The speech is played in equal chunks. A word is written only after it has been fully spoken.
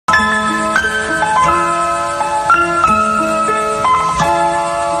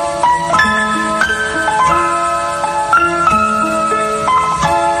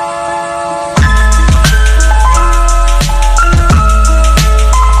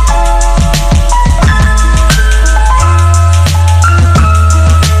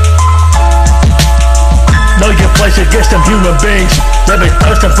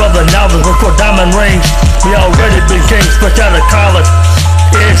Searching for the knowledge, look for diamond rings. We already been kings, fresh out of college.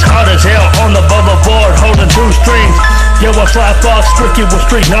 It's hot as hell on the board, holding two strings. Yeah, one slyfoxxricky with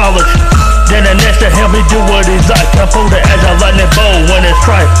street knowledge. Then the next to him, he do what he's like. I pull it as a lightning bolt when it's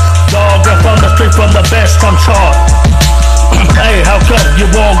strike. Dog up on the street from the best, I'm taught. Hey, how come you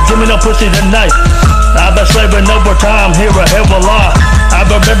won't give me no pussy tonight? I've been slaving overtime here a hell of a lot. I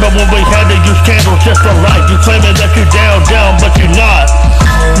remember when we had to use candles just for light. You claiming that you're down, but you're not.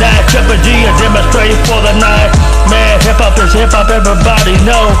 Now Triple G is demonstrating for the night. Man, hip-hop is hip-hop, everybody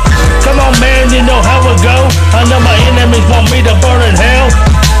know. Come on, man, you know how it go. I know my enemies want me to burn in hell.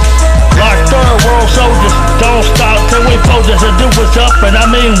 Like third world soldiers, don't stop till we focus and do what's up, and I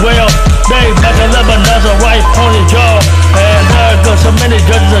mean well. They back 11, that's a right pony jaw. And there goes so many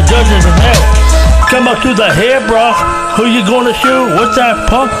judges in hell. Come up to the head, bro. Who you gonna shoot? What's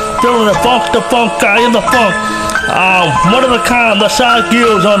that punk? Feeling the funk guy in the funk. One of a kind, the side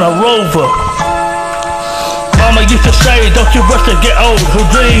gills on a rover. Mama used to say, don't you rush to get old. Who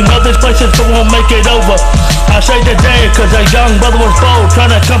dream of these places but won't make it over. I say today cause a young brother was bold,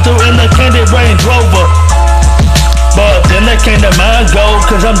 trying to come through in the candy Range Rover. But then they came to mind gold,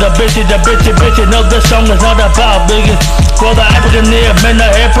 cause I'm the bitchy. No, this song is not about biggie. For the African near, man, the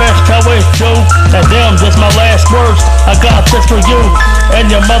airpress, tell it's true. And damn, this my last words. I got this for you and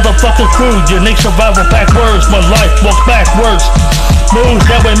your motherfucking crew. Unique survival backwards when life walks backwards. Moves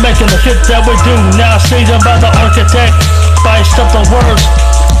that we make and the shit that we do. Now seasoned by the architect, spiced up the words.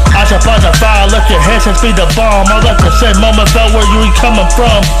 I supply the fire, let your headsets be the bomb. I like to say, moment felt where you coming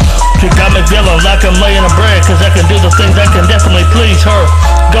from. She got me feeling like I'm laying a bread, cause I can do the things that can definitely please her.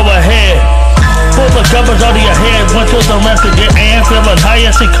 Go ahead, pull the covers out of your head, went to the left to get in. Feeling high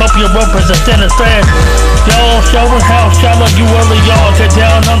and see cope your rope as a standing thread. Y'all showing how shallow you really are. Get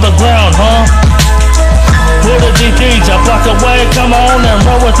down on the ground, huh? Pull the DTs, I block away, come on and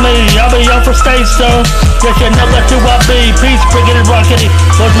roll with me. I'll be on for stage soon. Yes, you know that you I be. Peace, Briggity Rockety.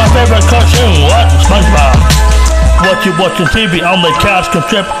 What's my favorite cartoon? What? SpongeBob. What you watching TV on the couch can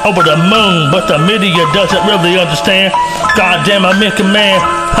trip over the moon, but the media doesn't really understand. Goddamn, I'm in command.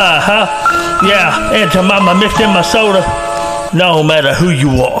 Ha ha. Yeah, and to mama mixed in my soda. No matter who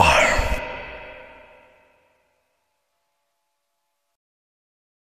you are.